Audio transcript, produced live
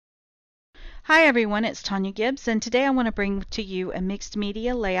Hi everyone, it's Tonya Gibbs, and today I want to bring to you a mixed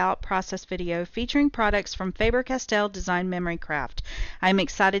media layout process video featuring products from Faber-Castell Design Memory Craft. I'm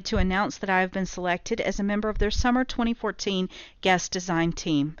excited to announce that I have been selected as a member of their Summer 2014 Guest Design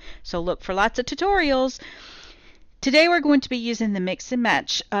Team. So look for lots of tutorials. Today we're going to be using the Mix and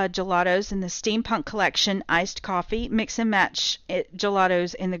Match gelatos in the Steampunk Collection Iced Coffee, Mix and Match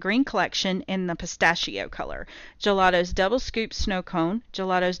gelatos in the Green Collection in the Pistachio color, Gelatos Double Scoop Snow Cone,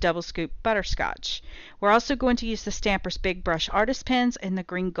 Gelatos Double Scoop Butterscotch. We're also going to use the Stampers Big Brush Artist Pens in the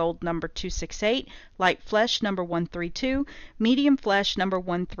Green Gold number 268, Light Flesh number 132, Medium Flesh number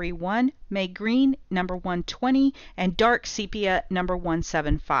 131, May Green number 120, and Dark Sepia number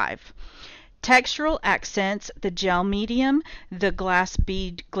 175. Textural accents, the gel medium, the glass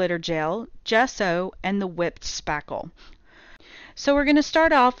bead glitter gel, gesso, and the whipped spackle. So we're going to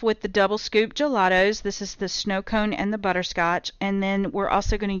start off with the double scoop gelatos. This is the snow cone and the butterscotch, and then we're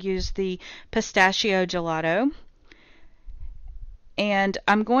also going to use the pistachio gelato. And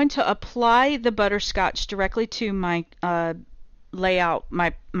I'm going to apply the butterscotch directly to my layout,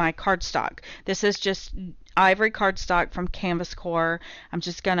 my cardstock. This is just Ivory cardstock from Canvas Core. I'm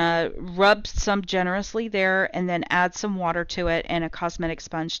just gonna rub some generously there and then add some water to it and a cosmetic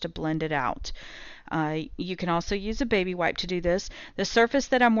sponge to blend it out. You can also use a baby wipe to do this. The surface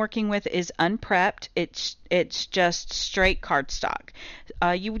that I'm working with is unprepped. It's just straight cardstock.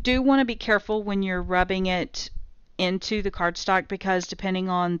 You do want to be careful when you're rubbing it into the cardstock, because depending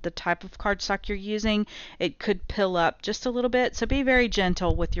on the type of cardstock you're using, it could pill up just a little bit, so be very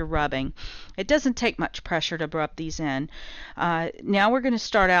gentle with your rubbing. It doesn't take much pressure to rub these in. Now we're going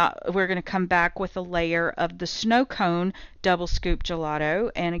to come back with a layer of the snow cone double scoop gelato,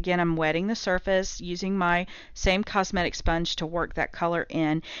 and again I'm wetting the surface using my same cosmetic sponge to work that color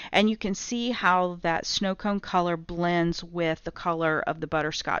in, and you can see how that snow cone color blends with the color of the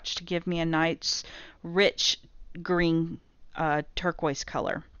butterscotch to give me a nice rich green turquoise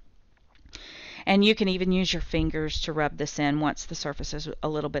color. And you can even use your fingers to rub this in once the surface is a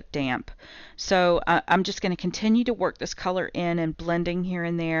little bit damp. So I'm just going to continue to work this color in and blending here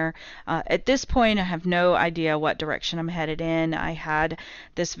and there. At this point I have no idea what direction I'm headed in. I had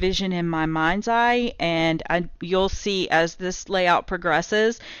this vision in my mind's eye, and you'll see as this layout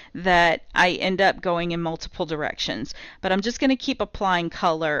progresses that I end up going in multiple directions. But I'm just going to keep applying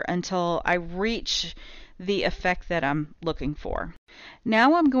color until I reach the effect that I'm looking for.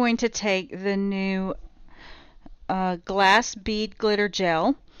 Now I'm going to take the new glass bead glitter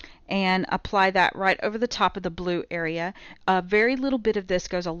gel and apply that right over the top of the blue area. A very little bit of this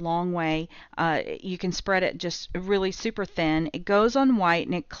goes a long way. You can spread it just really super thin. It goes on white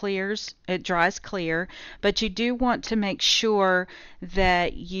and it dries clear, but you do want to make sure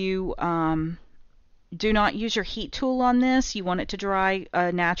that you do not use your heat tool on this. You want it to dry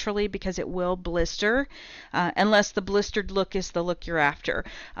naturally, because it will blister, unless the blistered look is the look you're after.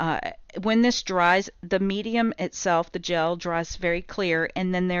 When this dries, the medium itself, the gel, dries very clear,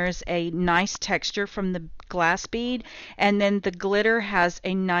 and then there's a nice texture from the glass bead, and then the glitter has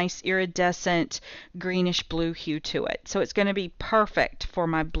a nice iridescent greenish blue hue to it. So it's going to be perfect for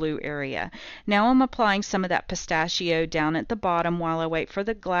my blue area. Now I'm applying some of that pistachio down at the bottom while I wait for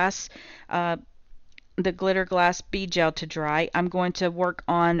the glitter glass bead gel to dry. I'm going to work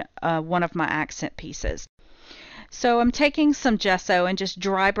on one of my accent pieces. So I'm taking some gesso and just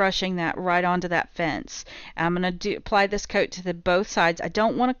dry brushing that right onto that fence. I'm going to apply this coat to both sides. I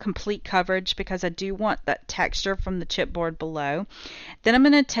don't want a complete coverage because I do want that texture from the chipboard below. Then I'm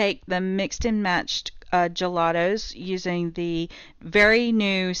going to take the mixed and matched gelatos using the very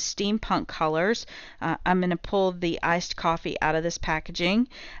new steampunk colors. I'm going to pull the iced coffee out of this packaging.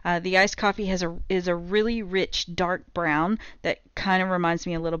 The iced coffee is a really rich dark brown that kind of reminds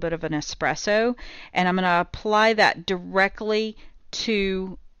me a little bit of an espresso, and I'm going to apply that directly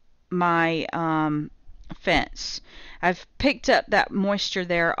to my fence. I've picked up that moisture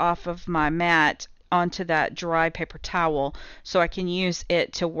there off of my mat onto that dry paper towel, so I can use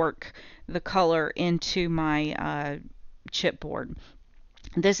it to work the color into my chipboard.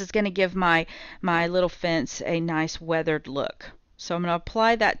 This is going to give my little fence a nice weathered look. So I'm going to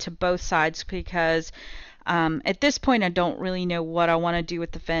apply that to both sides, because at this point I don't really know what I want to do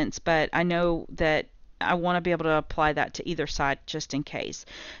with the fence, but I know that I want to be able to apply that to either side just in case.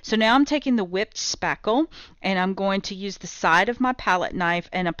 So now I'm taking the whipped spackle, and I'm going to use the side of my palette knife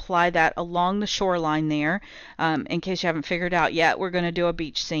and apply that along the shoreline there. In case you haven't figured out yet, we're going to do a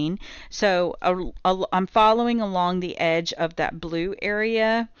beach scene. So I'm following along the edge of that blue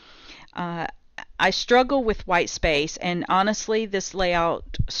area. I struggle with white space, and honestly this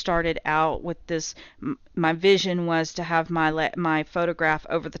layout started out with this, my vision was to have my photograph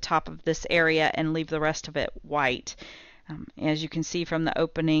over the top of this area and leave the rest of it white. As you can see from the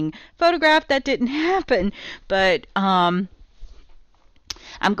opening photograph, that didn't happen, but I'm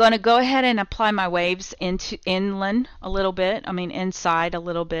going to go ahead and apply my waves into inland a little bit, inside a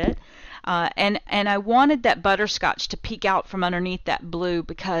little bit. And I wanted that butterscotch to peek out from underneath that blue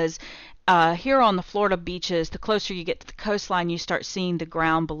because here on the Florida beaches, the closer you get to the coastline, you start seeing the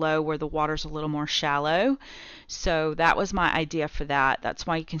ground below where the water's a little more shallow. So that was my idea for that. That's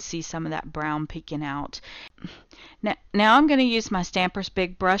why you can see some of that brown peeking out. Now I'm going to use my Stampers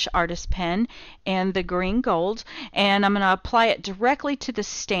Big Brush Artist Pen and the green gold, and I'm going to apply it directly to the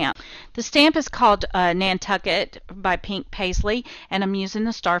stamp. The stamp is called Nantucket by Pink Paislee, and I'm using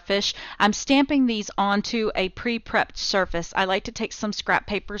the starfish. I'm stamping these onto a pre-prepped surface. I like to take some scrap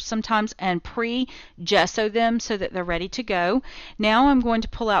papers sometimes and pre-gesso them so that they're ready to go. Now I'm going to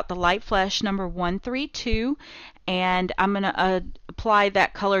pull out the light flesh number 132, and I'm going to apply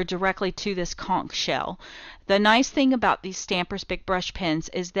that color directly to this conch shell. The nice thing about these Stampers Big Brush pens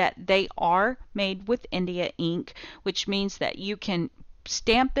is that they are made with India ink, which means that you can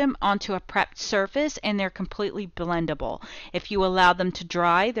stamp them onto a prepped surface and they're completely blendable. If you allow them to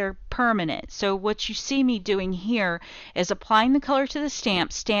dry, they're permanent. So what you see me doing here is applying the color to the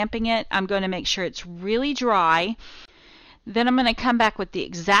stamp, stamping it. I'm going to make sure it's really dry. Then I'm going to come back with the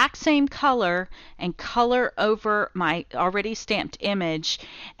exact same color and color over my already stamped image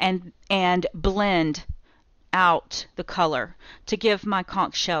and blend out the color to give my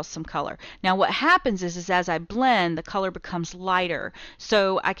conch shell some color. Now what happens is as I blend, the color becomes lighter,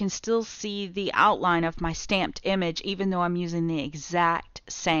 so I can still see the outline of my stamped image even though I'm using the exact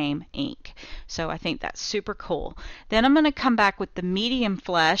same ink. So I think that's super cool. Then I'm going to come back with the medium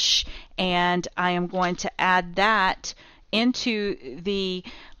flesh, and I am going to add that into the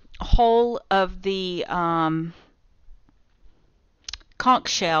whole of the conch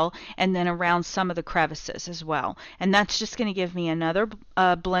shell and then around some of the crevices as well. And that's just going to give me another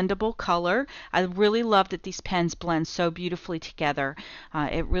blendable color. I really love that these pens blend so beautifully together.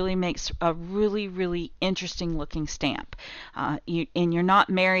 It really makes a really interesting looking stamp. And you're not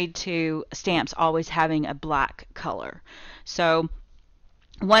married to stamps always having a black color. So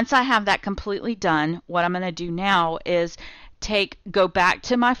once I have that completely done, what I'm going to do now is go back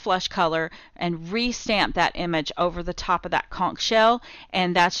to my flesh color and re-stamp that image over the top of that conch shell,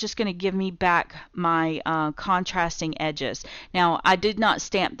 and that's just going to give me back my contrasting edges. Now I did not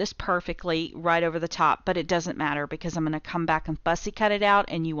stamp this perfectly right over the top, but it doesn't matter because I'm going to come back and fussy cut it out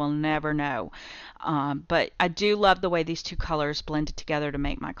and you will never know. But I do love the way these two colors blended together to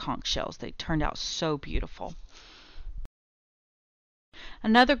make my conch shells. They turned out so beautiful.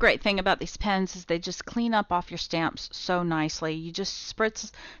 Another great thing about these pens is they just clean up off your stamps so nicely. You just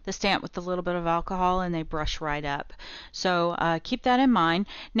spritz the stamp with a little bit of alcohol and they brush right up. So keep that in mind.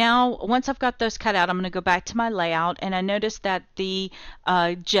 Now once I've got those cut out, I'm going to go back to my layout, and I noticed that the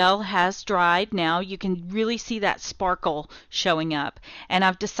gel has dried. Now you can really see that sparkle showing up, and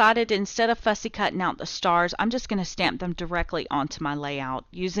I've decided instead of fussy cutting out the stars, I'm just going to stamp them directly onto my layout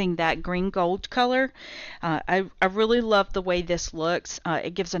using that green gold color. I really love the way this looks.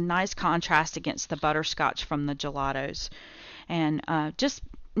 It gives a nice contrast against the butterscotch from the gelatos. And just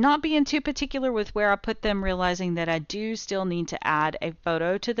not being too particular with where I put them, realizing that I do still need to add a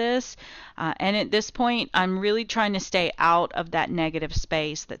photo to this. And at this point, I'm really trying to stay out of that negative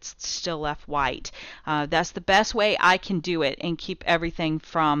space that's still left white. That's the best way I can do it and keep everything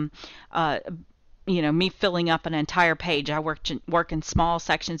from me filling up an entire page. I work in small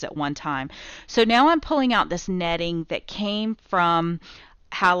sections at one time. So now I'm pulling out this netting that came from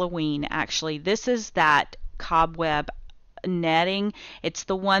Halloween. Actually, this is that cobweb netting. It's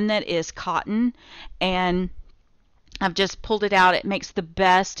the one that is cotton, and I've just pulled it out. It makes the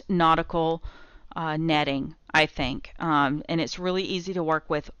best nautical netting, I think, and it's really easy to work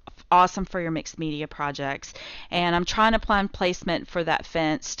with. Awesome for your mixed media projects. And I'm trying to plan placement for that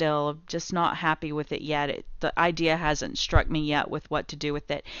fence still. Just not happy with it yet. The idea hasn't struck me yet with what to do with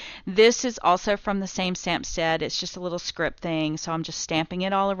it. This is also from the same stamp set. It's just a little script thing, so I'm just stamping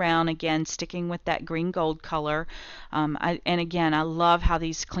it all around, again sticking with that green gold color. And again, I love how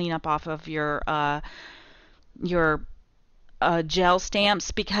these clean up off of your gel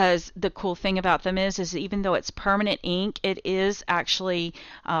stamps, because the cool thing about them is even though it's permanent ink, it is actually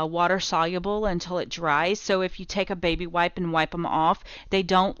water soluble until it dries. So if you take a baby wipe and wipe them off, they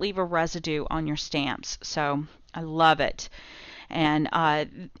don't leave a residue on your stamps. So I love it. And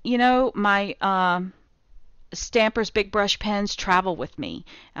my Stampers Big Brush pens travel with me.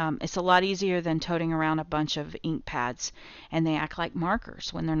 It's a lot easier than toting around a bunch of ink pads, and they act like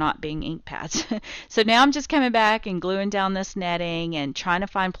markers when they're not being ink pads. So now I'm just coming back and gluing down this netting and trying to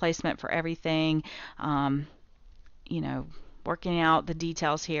find placement for everything. You know, working out the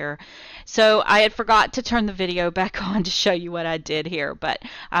details here. So I had forgot to turn the video back on to show you what I did here, but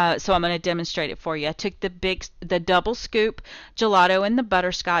so I'm going to demonstrate it for you. I took the double scoop gelato and the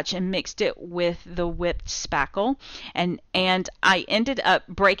butterscotch and mixed it with the whipped spackle, and I ended up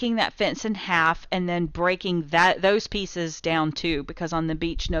breaking that fence in half and then breaking those pieces down too, because on the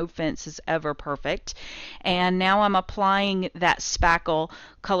beach no fence is ever perfect. And now I'm applying that spackle,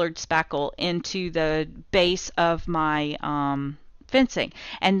 colored spackle, into the base of my fencing,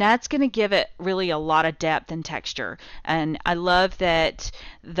 and that's going to give it really a lot of depth and texture. And I love that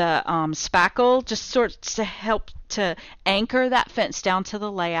the spackle just sorts to help to anchor that fence down to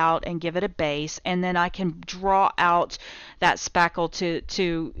the layout and give it a base, and then I can draw out that spackle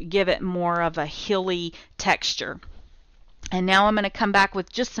to give it more of a hilly texture. And now I'm going to come back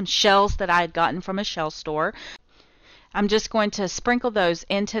with just some shells that I had gotten from a shell store. I'm just going to sprinkle those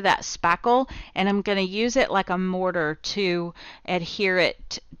into that spackle, and I'm going to use it like a mortar to adhere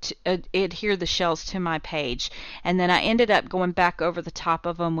the shells to my page. And then I ended up going back over the top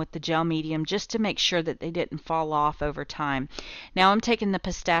of them with the gel medium just to make sure that they didn't fall off over time. Now I'm taking the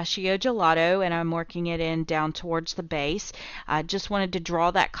pistachio gelato and I'm working it in down towards the base. I just wanted to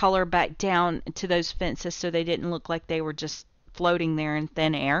draw that color back down to those fences so they didn't look like they were just floating there in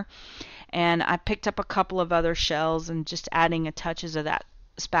thin air. And I picked up a couple of other shells and just adding touches of that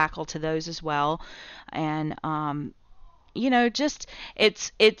spackle to those as well. And you know, just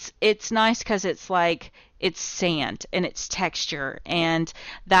it's nice because it's like it's sand and it's texture, and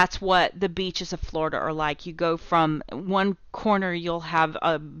that's what the beaches of Florida are like. You go from one corner, you'll have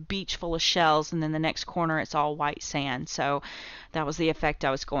a beach full of shells, and then the next corner it's all white sand. So that was the effect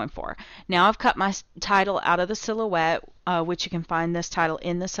I was going for. Now I've cut my title out of the silhouette, which you can find this title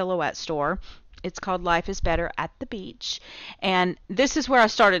in the Silhouette store. It's called Life is Better at the Beach. And this is where I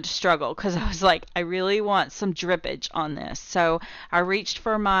started to struggle, because I was like, I really want some drippage on this. So I reached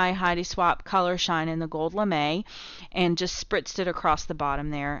for my Heidi Swapp Color Shine in the Gold Lame and just spritzed it across the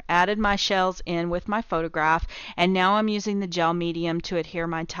bottom there. Added my shells in with my photograph, and now I'm using the gel medium to adhere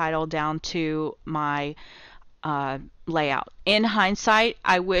my title down to my layout. In hindsight,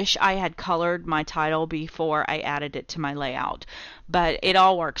 I wish I had colored my title before I added it to my layout, but it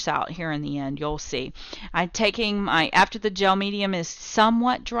all works out here in the end. You'll see. I'm taking after the gel medium is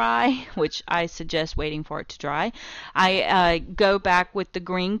somewhat dry, which I suggest waiting for it to dry, I go back with the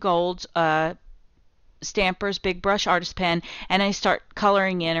green gold Stampers Big Brush Artist Pen, and I start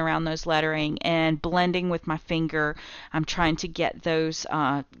coloring in around those lettering and blending with my finger. I'm trying to get those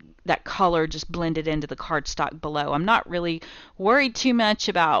that color just blended into the cardstock below. I'm not really worried too much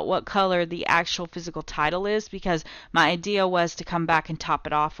about what color the actual physical title is, because my idea was to come back and top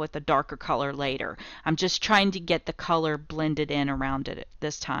it off with a darker color later. I'm just trying to get the color blended in around it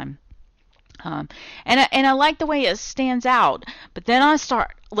this time. And I like the way it stands out, but then I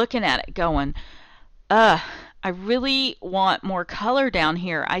start looking at it going, I really want more color down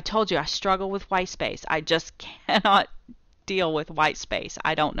here. I told you I struggle with white space. I just cannot deal with white space.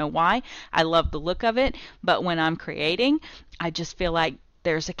 I don't know why. I love the look of it, but when I'm creating, I just feel like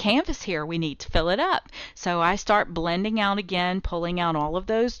there's a canvas here. We need to fill it up. So I start blending out again, pulling out all of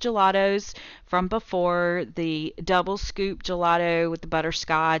those gelatos from before, the double scoop gelato with the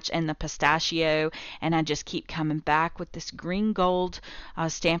butterscotch and the pistachio, and I just keep coming back with this green gold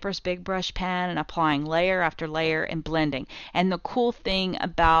Stampers Big Brush pen and applying layer after layer and blending. And the cool thing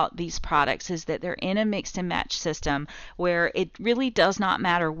about these products is that they're in a mix and match system where it really does not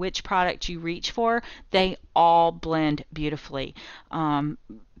matter which product you reach for, they all blend beautifully.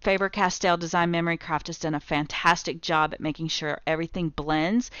 Faber-Castell Design Memory Craft has done a fantastic job at making sure everything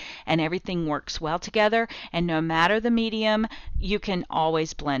blends and everything works well together, and no matter the medium, you can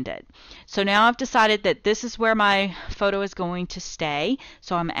always blend it. So now I've decided that this is where my photo is going to stay,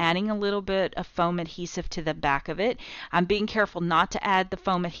 so I'm adding a little bit of foam adhesive to the back of it. I'm being careful not to add the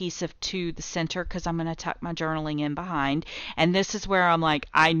foam adhesive to the center because I'm going to tuck my journaling in behind, and this is where I'm like,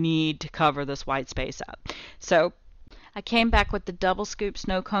 I need to cover this white space up. So I came back with the double scoop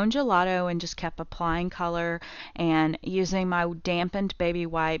snow cone gelato and just kept applying color and using my dampened baby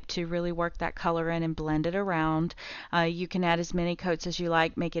wipe to really work that color in and blend it around. You can add as many coats as you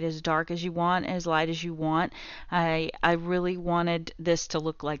like, make it as dark as you want, as light as you want. I really wanted this to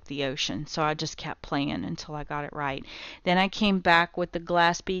look like the ocean, so I just kept playing until I got it right. Then I came back with the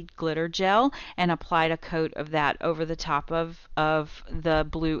glass bead glitter gel and applied a coat of that over the top of the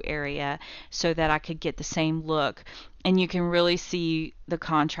blue area so that I could get the same look. And you can really see the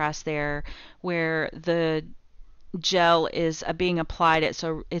contrast there where the gel is being applied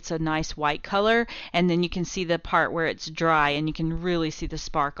it's a nice white color, and then you can see the part where it's dry and you can really see the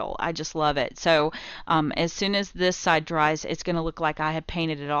sparkle. I just love it. So as soon as this side dries, it's going to look like I had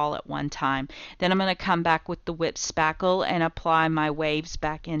painted it all at one time. Then I'm going to come back with the whipped spackle and apply my waves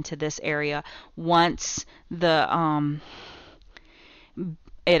back into this area once the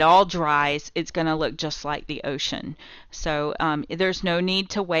it all dries. It's going to look just like the ocean. So there's no need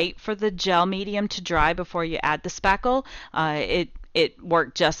to wait for the gel medium to dry before you add the spackle. It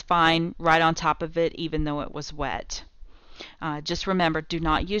worked just fine right on top of it, even though it was wet. Just remember, do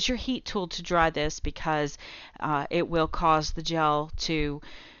not use your heat tool to dry this because it will cause the gel to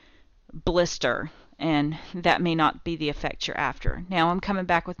blister, and that may not be the effect you're after. Now I'm coming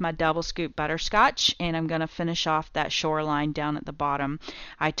back with my double scoop butterscotch, and I'm going to finish off that shoreline down at the bottom.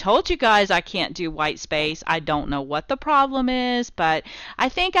 I told you guys I can't do white space. I don't know what the problem is, but I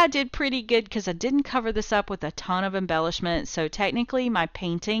think I did pretty good because I didn't cover this up with a ton of embellishment, so technically my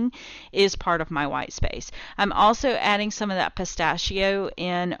painting is part of my white space. I'm also adding some of that pistachio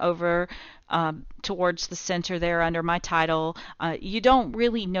in over towards the center there under my title. You don't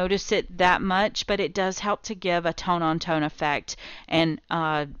really notice it that much, but it does help to give a tone-on-tone effect and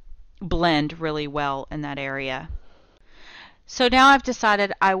blend really well in that area. So now I've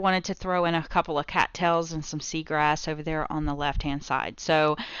decided I wanted to throw in a couple of cattails and some seagrass over there on the left-hand side.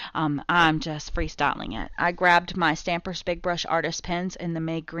 So I'm just freestyling it. I grabbed my Stampers Big Brush Artist Pens in the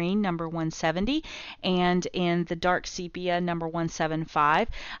May Green number 170 and in the Dark Sepia number 175.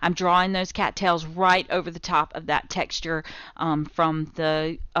 I'm drawing those cattails right over the top of that texture from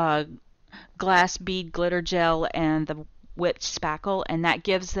the glass bead glitter gel and the whipped spackle, and that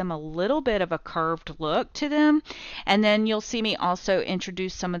gives them a little bit of a curved look to them. And then you'll see me also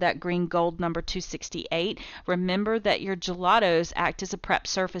introduce some of that green gold number 268. Remember that your gelatos act as a prep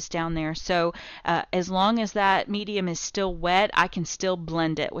surface down there, so as long as that medium is still wet, I can still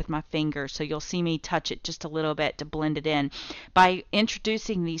blend it with my finger. So you'll see me touch it just a little bit to blend it in. By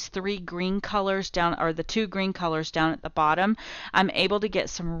introducing these three green colors down, or the two green colors down at the bottom, I'm able to get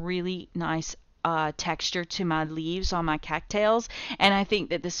some really nice texture to my leaves on my cattails, and I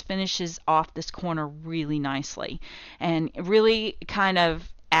think that this finishes off this corner really nicely and really kind of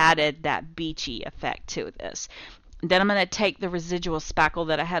added that beachy effect to this. Then I'm going to take the residual spackle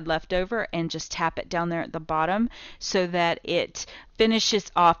that I had left over and just tap it down there at the bottom so that it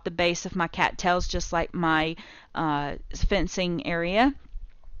finishes off the base of my cattails just like my fencing area.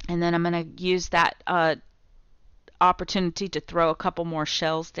 And then I'm going to use that opportunity to throw a couple more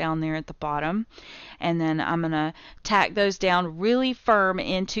shells down there at the bottom, and then I'm gonna tack those down really firm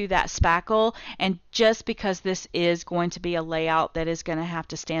into that spackle. And just because this is going to be a layout that is going to have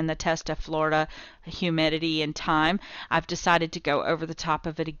to stand the test of Florida humidity and time, I've decided to go over the top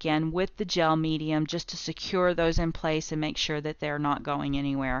of it again with the gel medium just to secure those in place and make sure that they're not going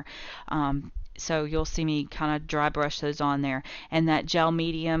anywhere. So you'll see me kind of dry brush those on there, and that gel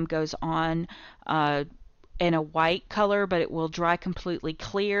medium goes on in a white color, but it will dry completely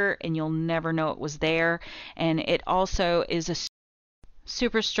clear and you'll never know it was there. And it also is a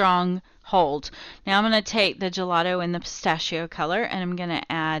super strong hold. Now I'm going to take the gelato in the pistachio color and I'm going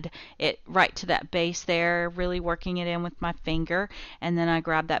to add it right to that base there, really working it in with my finger. And then I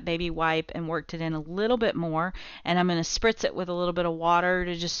grabbed that baby wipe and worked it in a little bit more, and I'm going to spritz it with a little bit of water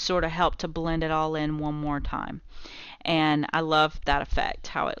to just sort of help to blend it all in one more time. And I love that effect,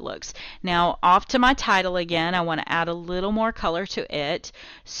 how it looks. Now off to my title again. I want to add a little more color to it.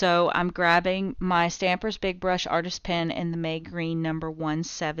 So I'm grabbing my Stampers Big Brush Artist Pen in the May Green number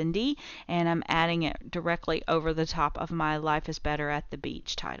 170, and I'm adding it directly over the top of my Life is Better at the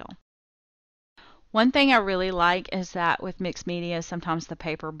Beach title. One thing I really like is that with mixed media, sometimes the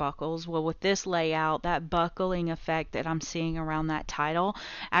paper buckles. Well, with this layout, that buckling effect that I'm seeing around that title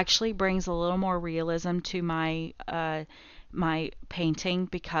actually brings a little more realism to my my painting,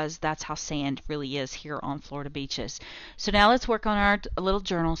 because that's how sand really is here on Florida beaches. So now let's work on our little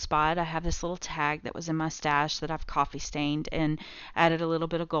journal spot. I have this little tag that was in my stash that I've coffee stained and added a little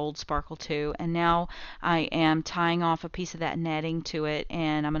bit of gold sparkle to, and now I am tying off a piece of that netting to it,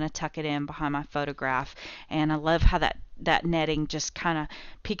 and I'm going to tuck it in behind my photograph. And I love how that that netting just kind of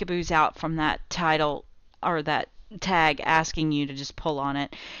peekaboos out from that title or that tag asking you to just pull on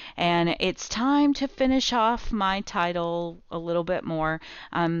it. And it's time to finish off my title a little bit more.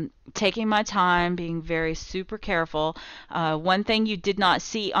 I'm taking my time, being very super careful. One thing you did not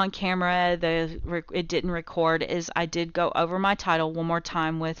see on camera, it didn't record, is I did go over my title one more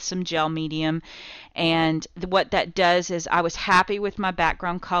time with some gel medium. And what that does is I was happy with my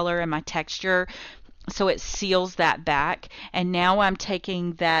background color and my texture, so it seals that back. And now I'm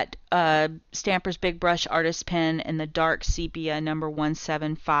taking that Stampers Big Brush Artist Pen in the dark sepia number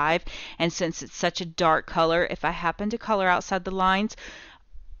 175, and since it's such a dark color, if I happen to color outside the lines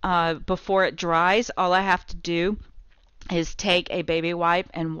before it dries, all I have to do is take a baby wipe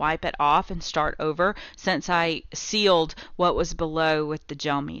and wipe it off and start over, since I sealed what was below with the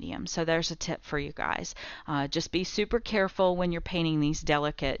gel medium. So there's a tip for you guys. Just be super careful when you're painting these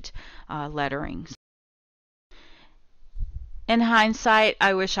delicate letterings. In hindsight,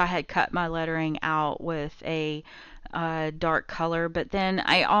 I wish I had cut my lettering out with a dark color, but then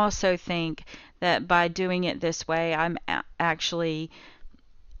I also think that by doing it this way, I'm actually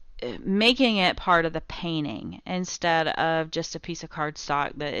making it part of the painting instead of just a piece of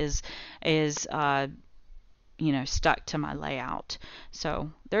cardstock that is stuck to my layout.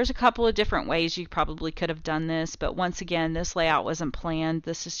 So there's a couple of different ways you probably could have done this, but once again, this layout wasn't planned.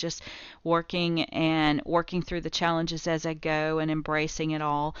 This is just working through the challenges as I go and embracing it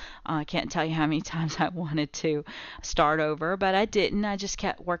all. I can't tell you how many times I wanted to start over, but I didn't. I just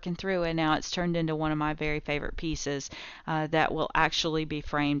kept working through, and now it's turned into one of my very favorite pieces that will actually be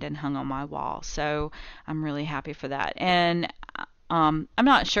framed and hung on my wall. So I'm really happy for that. And I'm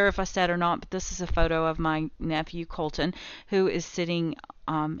not sure if I said or not, but this is a photo of my nephew Colton, who is sitting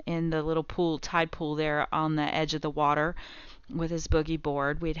in the little tide pool there on the edge of the water with his boogie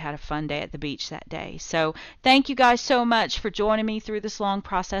board. We'd had a fun day at the beach that day. So thank you guys so much for joining me through this long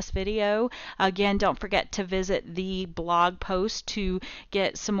process video. Again, don't forget to visit the blog post to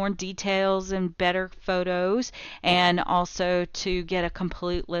get some more details and better photos, and also to get a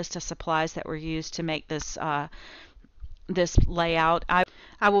complete list of supplies that were used to make this layout.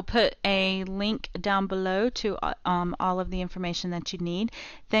 I will put a link down below to all of the information that you need.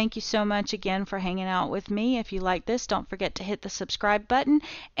 Thank you so much again for hanging out with me. If you like this, don't forget to hit the subscribe button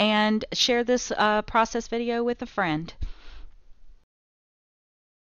and share this process video with a friend.